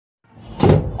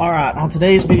Alright, on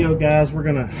today's video, guys, we're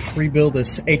going to rebuild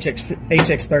this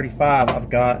hx35 I've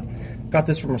got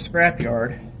this from a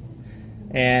scrapyard,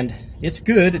 and it's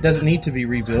good. It doesn't need to be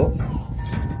rebuilt,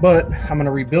 but I'm going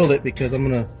to rebuild it because I'm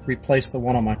going to replace the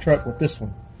one on my truck with this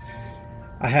one.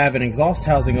 I have an exhaust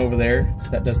housing over there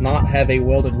that does not have a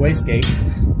welded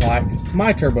wastegate like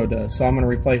my turbo does, so I'm going to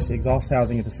replace the exhaust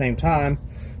housing at the same time,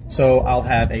 so I'll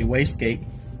have a wastegate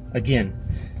again,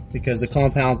 because the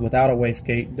compound without a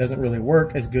wastegate doesn't really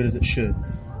work as good as it should.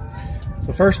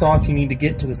 So first off, you need to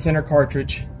get to the center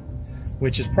cartridge,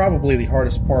 which is probably the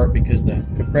hardest part because the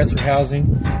compressor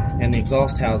housing and the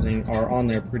exhaust housing are on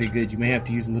there pretty good. You may have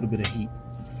to use a little bit of heat.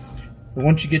 But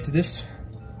once you get this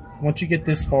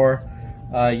far,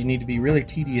 you need to be really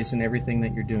tedious in everything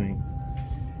that you're doing.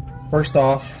 First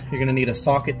off, you're going to need a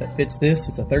socket that fits this.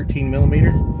 It's a 13 millimeter.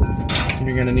 And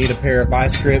you're going to need a pair of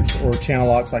vise grips or channel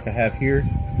locks like I have here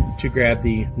to grab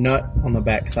the nut on the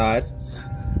back side.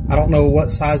 I don't know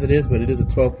what size it is, but it is a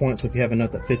 12 point, so if you have a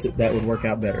nut that fits it, that would work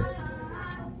out better.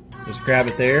 Just grab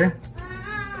it there.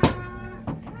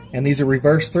 And these are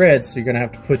reverse threads, so you're going to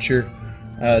have to put your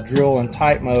drill in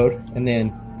tight mode, and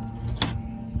then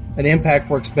an impact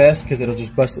works best because it'll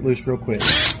just bust it loose real quick.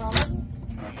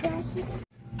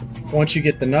 Once you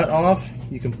get the nut off,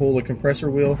 you can pull the compressor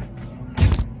wheel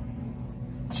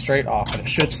straight off, and it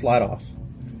should slide off.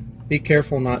 Be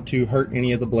careful not to hurt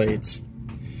any of the blades.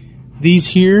 These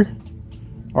here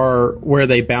are where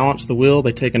they balance the wheel.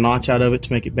 They take a notch out of it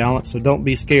to make it balance, so don't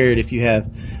be scared if you have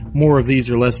more of these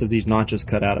or less of these notches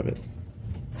cut out of it.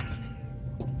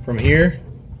 From here,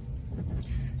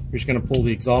 you're just going to pull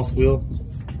the exhaust wheel,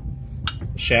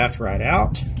 the shaft right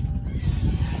out.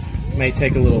 It may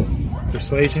take a little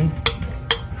persuasion.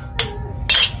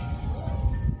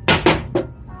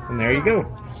 And there you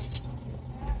go.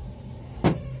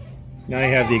 Now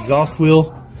you have the exhaust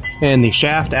wheel and the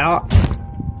shaft out.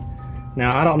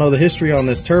 Now I don't know the history on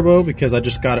this turbo because I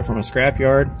just got it from a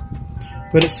scrapyard,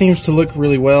 but it seems to look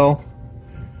really well.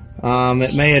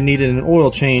 It may have needed an oil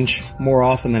change more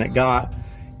often than it got,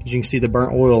 because you can see the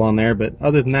burnt oil on there, but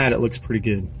other than that, it looks pretty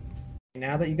good.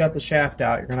 Now that you got the shaft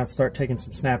out, you're going to have to start taking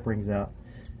some snap rings out.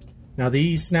 Now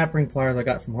these snap ring pliers I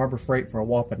got from Harbor Freight for a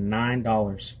whopping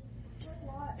 $9.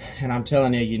 And I'm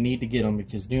telling you, you need to get them,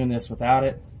 because doing this without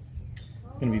it,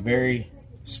 going to be very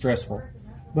stressful.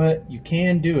 But you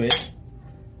can do it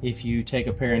if you take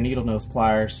a pair of needle nose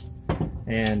pliers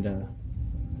and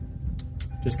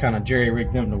just kind of jerry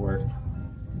rig them to work.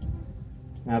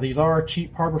 Now these are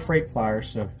cheap Harbor Freight pliers,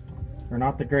 so they're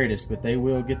not the greatest, but they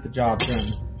will get the job done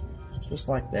just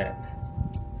like that.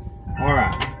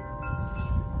 Alright,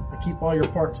 keep all your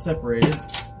parts separated.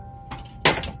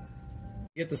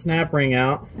 Get the snap ring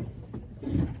out.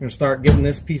 You're going to start getting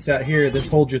this piece out here. This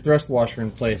holds your thrust washer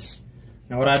in place.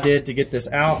 Now what I did to get this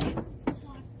out,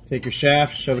 take your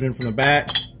shaft, shove it in from the back,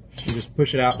 and just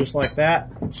push it out just like that.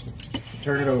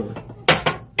 Turn it over.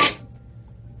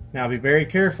 Now be very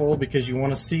careful because you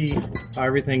want to see how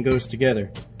everything goes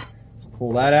together.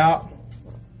 Pull that out,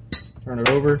 turn it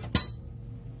over.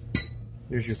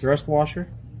 There's your thrust washer.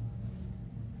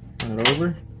 Turn it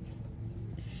over.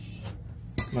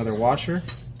 Another washer.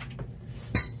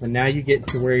 And now you get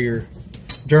to where your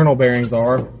journal bearings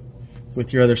are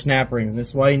with your other snap rings. And this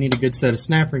is why you need a good set of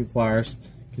snap ring pliers,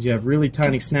 because you have really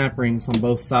tiny snap rings on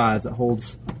both sides that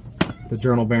holds the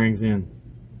journal bearings in.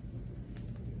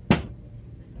 Now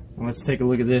let's take a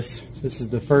look at this. This is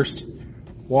the first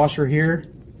washer here.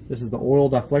 This is the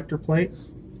oil deflector plate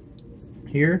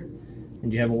here,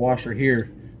 and you have a washer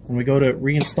here. When we go to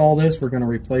reinstall this, we're going to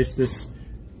replace this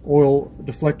oil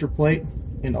deflector plate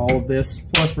and all of this,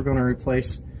 plus we're going to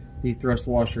replace the thrust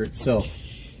washer itself.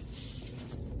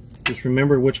 Just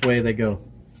remember which way they go.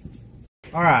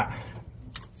 Alright,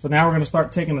 so now we're going to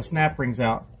start taking the snap rings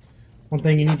out. One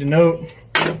thing you need to note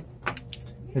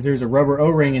is there's a rubber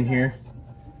O-ring in here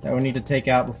that we need to take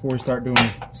out before we start doing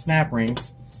snap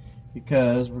rings,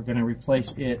 because we're going to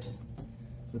replace it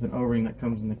with an O-ring that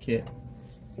comes in the kit.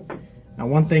 Now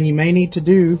one thing you may need to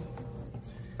do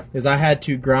is I had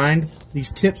to grind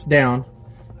these tips down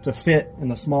to fit in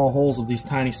the small holes of these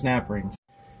tiny snap rings.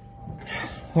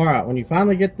 Alright, when you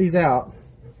finally get these out,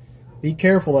 be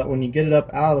careful that when you get it up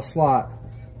out of the slot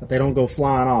that they don't go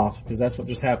flying off, because that's what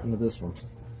just happened to this one.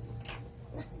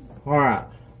 Alright,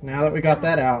 now that we got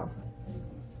that out,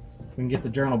 we can get the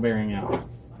journal bearing out.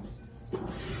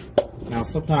 Now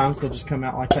sometimes they'll just come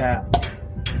out like that,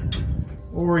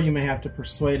 or you may have to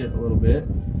persuade it a little bit.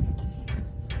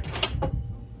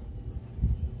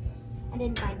 I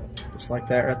didn't find it. Just like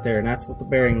that right there, and that's what the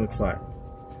bearing looks like.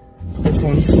 This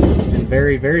one's in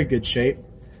very, very good shape.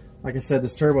 Like I said,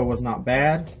 this turbo was not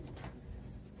bad.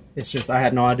 It's just I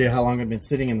had no idea how long it'd been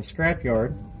sitting in the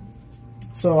scrapyard.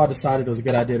 So I decided it was a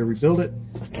good idea to rebuild it,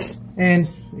 and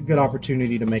a good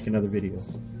opportunity to make another video.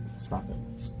 Stop it.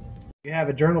 You have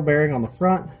a journal bearing on the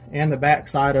front and the back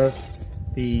side of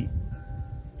the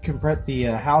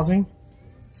housing.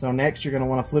 So next you're going to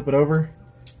want to flip it over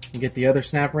and get the other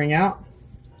snap ring out.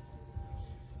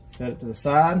 Set it to the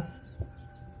side.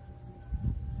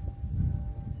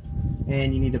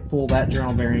 And you need to pull that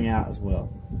journal bearing out as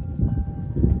well.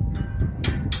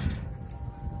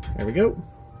 There we go.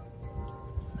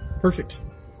 Perfect.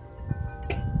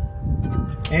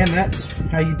 And that's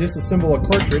how you disassemble a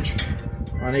cartridge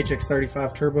on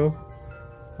hx35 turbo.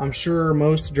 I'm sure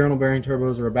most journal bearing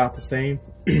turbos are about the same.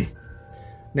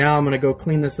 Now I'm going to go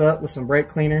clean this up with some brake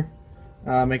cleaner.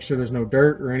 Make sure there's no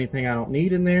dirt or anything I don't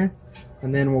need in there.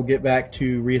 And then we'll get back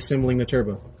to reassembling the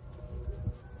turbo.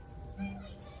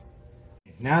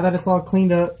 Now that it's all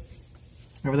cleaned up,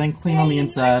 everything clean on the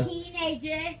inside,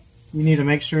 you need to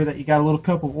make sure that you got a little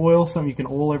cup of oil, something you can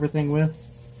oil everything with.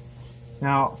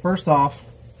 Now, first off,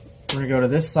 we're going to go to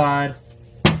this side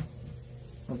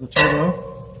of the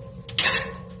turbo.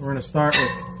 We're going to start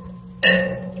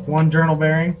with one journal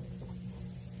bearing.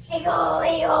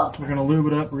 We're going to lube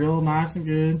it up real nice and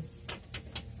good.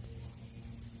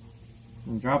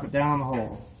 And drop it down the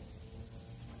hole.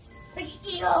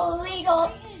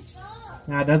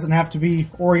 Now, it doesn't have to be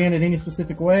oriented any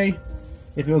specific way.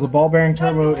 If it was a ball bearing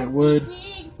turbo, it would.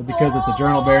 But because it's a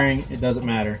journal bearing, it doesn't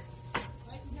matter.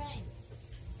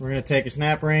 We're going to take a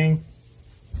snap ring.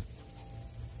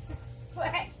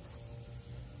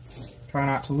 Try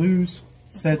not to lose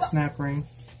said snap ring.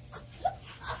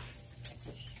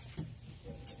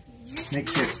 Make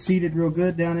sure it's seated real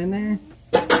good down in there.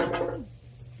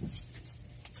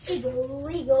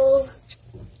 Legal.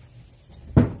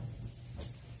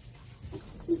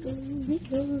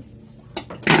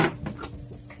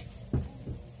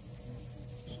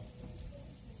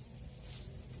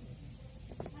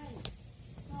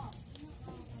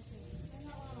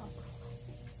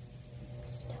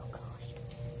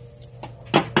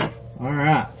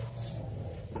 Alright.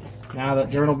 Now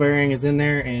that journal bearing is in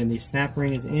there and the snap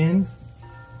ring is in,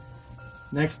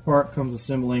 next part comes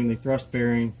assembling the thrust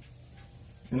bearing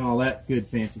and all that good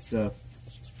fancy stuff.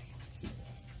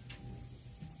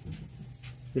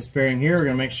 This bearing here, we're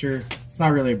going to make sure it's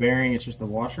not really a bearing, it's just a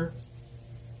washer.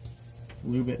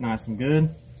 Lube it nice and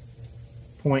good.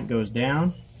 Point goes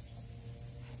down.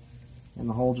 And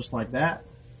the hole just like that.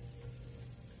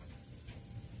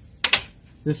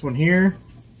 This one here,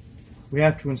 we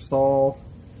have to install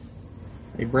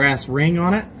a brass ring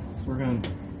on it. So we're going to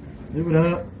lube it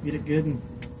up, get it good and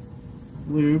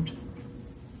lubed.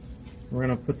 We're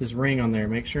going to put this ring on there.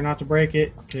 Make sure not to break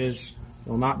it, because it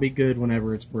will not be good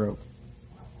whenever it's broke.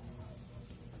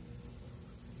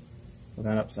 Put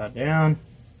that upside down.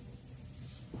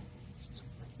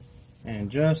 And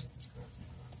just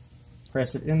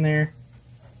press it in there.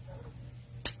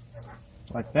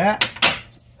 Like that.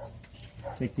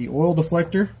 Take the oil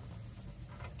deflector.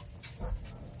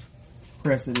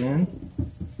 Press it in.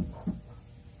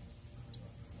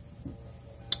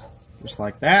 Just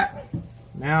like that.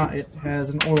 Now it has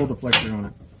an oil deflector on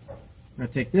it. I'm going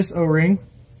to take this O-ring,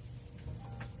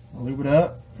 lube it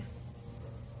up,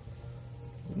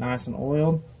 nice and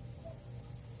oiled,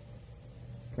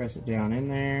 press it down in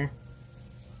there,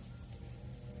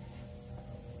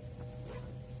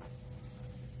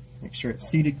 make sure it's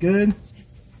seated good.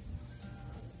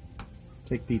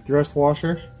 Take the thrust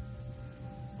washer,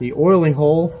 the oiling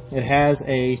hole, it has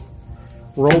a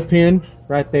roll pin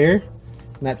right there,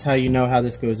 and that's how you know how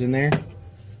this goes in there.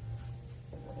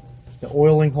 The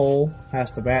oiling hole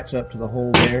has to match up to the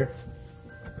hole there.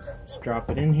 Just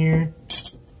drop it in here.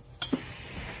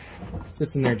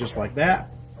 Sits in there just like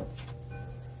that.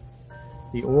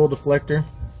 The oil deflector,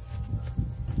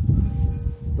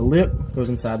 the lip goes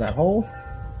inside that hole.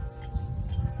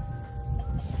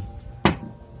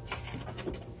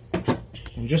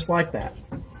 And just like that.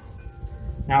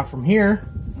 Now from here,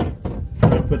 I'm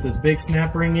going to put this big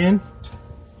snap ring in.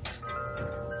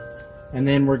 And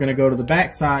then we're going to go to the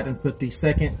back side and put the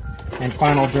second and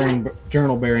final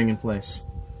journal bearing in place.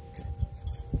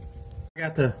 I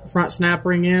got the front snap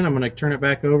ring in. I'm going to turn it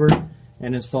back over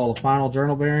and install the final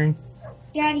journal bearing.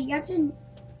 Daddy, you have to...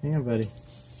 Hang on, buddy.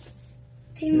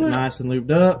 Get it nice and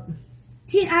lubed up.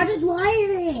 Dude, I did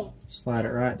wire it. Slide it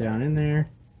right down in there.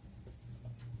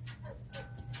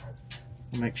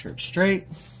 Make sure it's straight.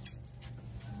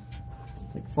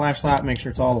 Take a flashlight, make sure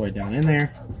it's all the way down in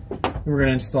there. And we're going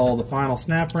to install the final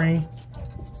snap ring.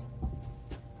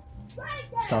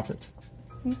 Stop it.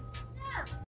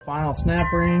 Final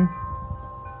snap ring.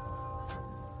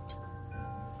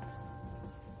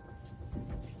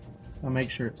 I'll make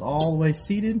sure it's all the way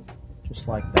seated, just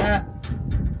like that.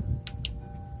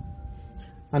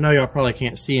 I know y'all probably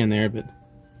can't see in there, but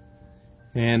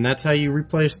and that's how you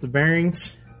replace the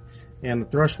bearings and the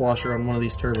thrust washer on one of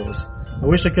these turbos. I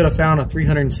wish I could have found a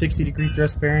 360-degree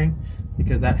thrust bearing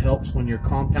because that helps when you're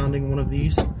compounding one of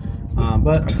these,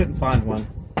 but I couldn't find one.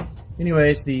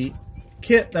 Anyways, the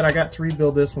kit that I got to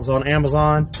rebuild this was on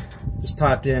Amazon. Just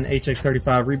typed in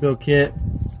hx35 rebuild kit,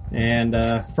 and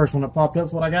first one that popped up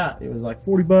is what I got. It was like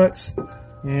 40 bucks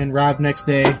and arrived next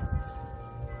day.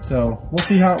 So we'll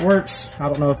see how it works. I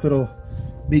don't know if it'll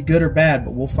be good or bad,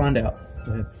 but we'll find out.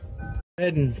 Go ahead. Go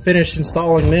ahead and finish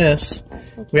installing this.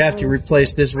 We have to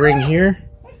replace this ring here,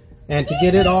 and to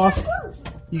get it off,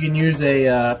 you can use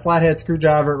a flathead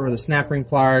screwdriver or the snap ring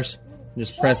pliers.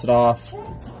 Just press it off,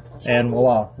 and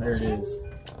voila, there it is.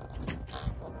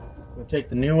 We'll take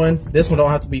the new one. This one don't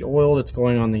have to be oiled. It's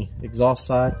going on the exhaust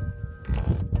side.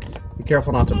 Be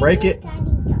careful not to break it.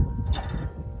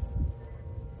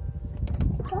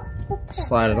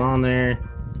 Slide it on there.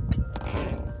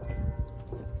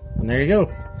 And there you go.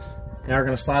 Now we're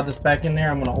going to slide this back in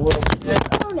there. I'm going to oil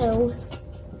it. Oh no.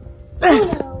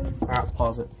 Oh no. Alright,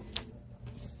 pause it.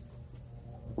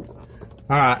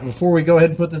 Alright, before we go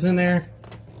ahead and put this in there,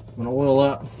 I'm going to oil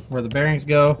up where the bearings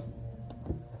go.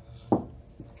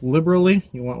 Liberally.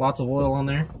 You want lots of oil on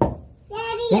there.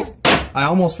 Daddy. Oh, I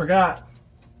almost forgot.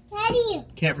 Daddy.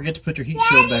 Can't forget to put your heat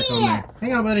shield back on there.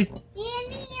 Hang on, buddy. Do you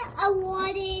need a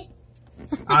water?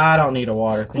 I don't need a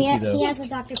water. Thank you, though. He has a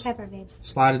Dr. Pepper, babe.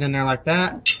 Slide it in there like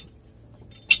that.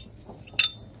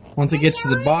 Once it gets to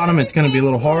the bottom, it's going to be a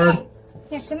little hard.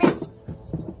 Here, come here.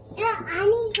 Yeah, I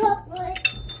need pepper.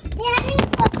 Yeah, I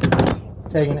need pepper.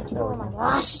 Taking it. Oh my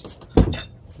gosh.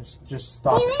 Just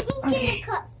stop. Okay.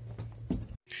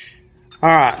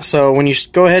 Alright, so when you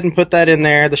go ahead and put that in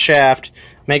there, the shaft,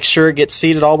 make sure it gets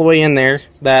seated all the way in there.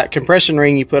 That compression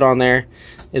ring you put on there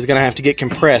is going to have to get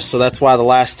compressed, so that's why the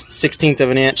last 1/16 of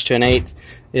an inch to an eighth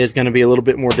is going to be a little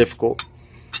bit more difficult.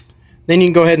 Then you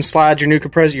can go ahead and slide your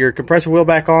compressor wheel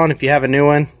back on. If you have a new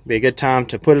one, it'd be a good time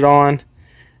to put it on.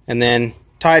 And then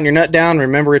tighten your nut down.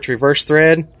 Remember, it's reverse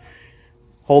thread.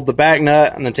 Hold the back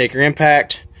nut and then take your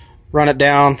impact, run it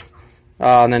down,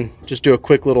 and then just do a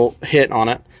quick little hit on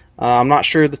it. I'm not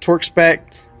sure the torque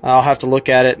spec. I'll have to look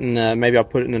at it, and maybe I'll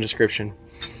put it in the description.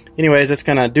 Anyways, that's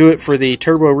going to do it for the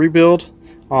turbo rebuild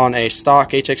on a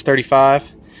stock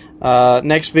hx35.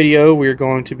 Next video, we're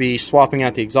going to be swapping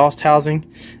out the exhaust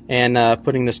housing and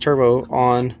putting this turbo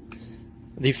on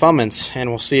the fummins,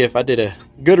 and we'll see if I did a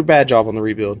good or bad job on the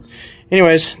rebuild.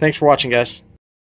 Anyways, thanks for watching, guys.